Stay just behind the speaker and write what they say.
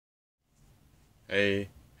Hey,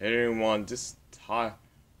 hey everyone, hi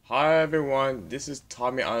everyone, this is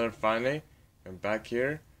Tommy Alfane. I'm back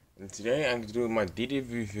here, and today I'm doing my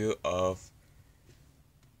detailed review of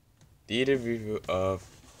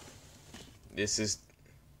this is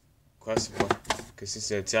question because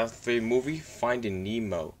it's a 2003 movie, Finding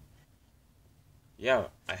Nemo. Yeah,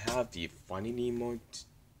 I have the Finding Nemo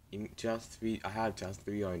in 2003. I have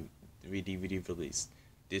 2003 on 3 DVD release.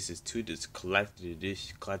 This is this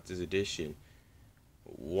collector's edition.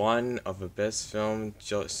 One of the best films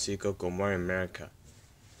Chico Gomorrah in America.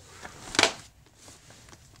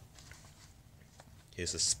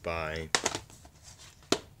 Here's a spine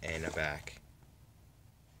and a back.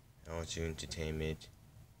 I want you entertainment.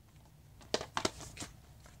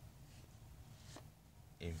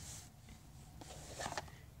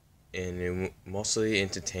 And mostly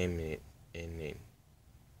entertainment. And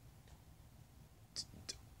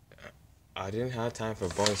I didn't have time for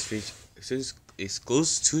bonus features.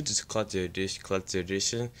 Exclusive to this collector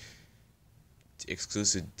edition.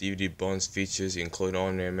 Exclusive DVD bonus features include all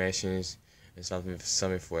animations and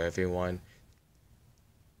something for everyone.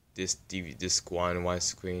 This one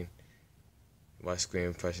screen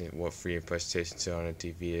impression, what free presentation to on the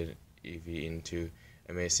TV into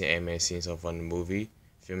amazing anime scenes of on the movie.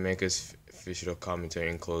 Filmmakers' visual commentary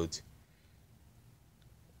includes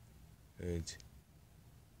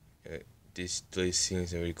display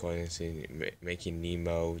scenes and recordings in making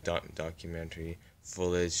Nemo documentary,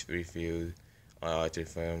 footage review, art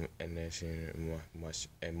film, animation,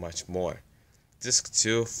 and much more. Disc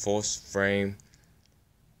 2 full frame.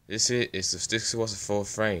 This was a full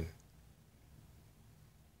frame.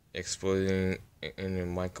 Exploding in the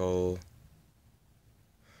Michael.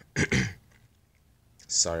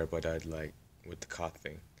 Sorry about that, like with the cough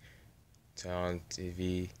thing. Town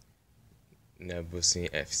TV. Never seen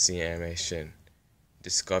FC animation.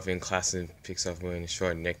 Discovering classic Pixar movie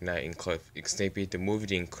short Nick Knight and Cliff. Snippy the movie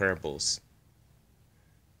The Incredibles.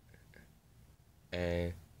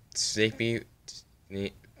 And Snippy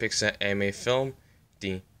Pixar anime film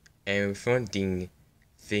the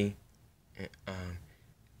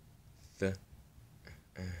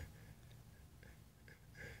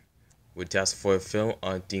with just for a film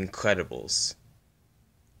on The Incredibles.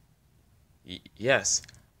 Yes,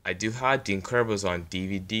 I do have The Incredibles on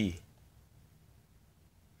DVD.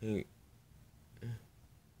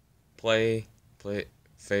 Play,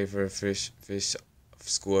 favorite fish,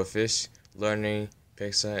 school of fish, learning,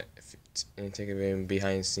 Pixar, and taking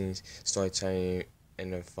behind the scenes, storytelling,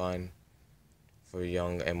 and the fun for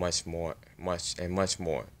young and much more.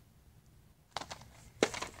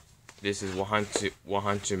 This is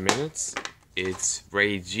 100 minutes. It's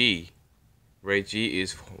Ray G. Ray G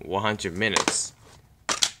is 100 minutes.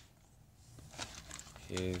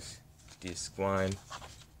 Here's disc 1.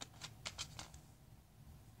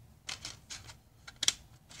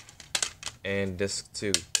 And disc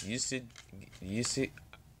 2. Used to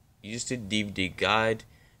DVD guide,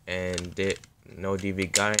 and there no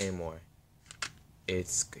DVD guide anymore.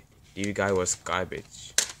 It's DVD guide was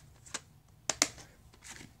garbage.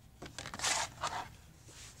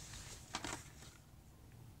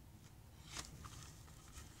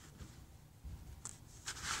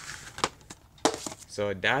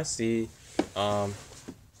 So that's the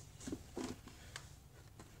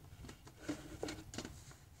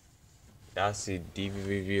DVD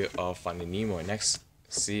review of Finding Nemo. Next,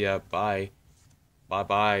 see ya. Bye.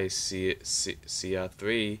 Bye. See ya.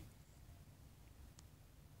 3.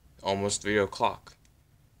 Almost 3 o'clock.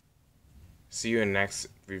 See you in next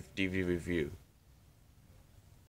DVD review.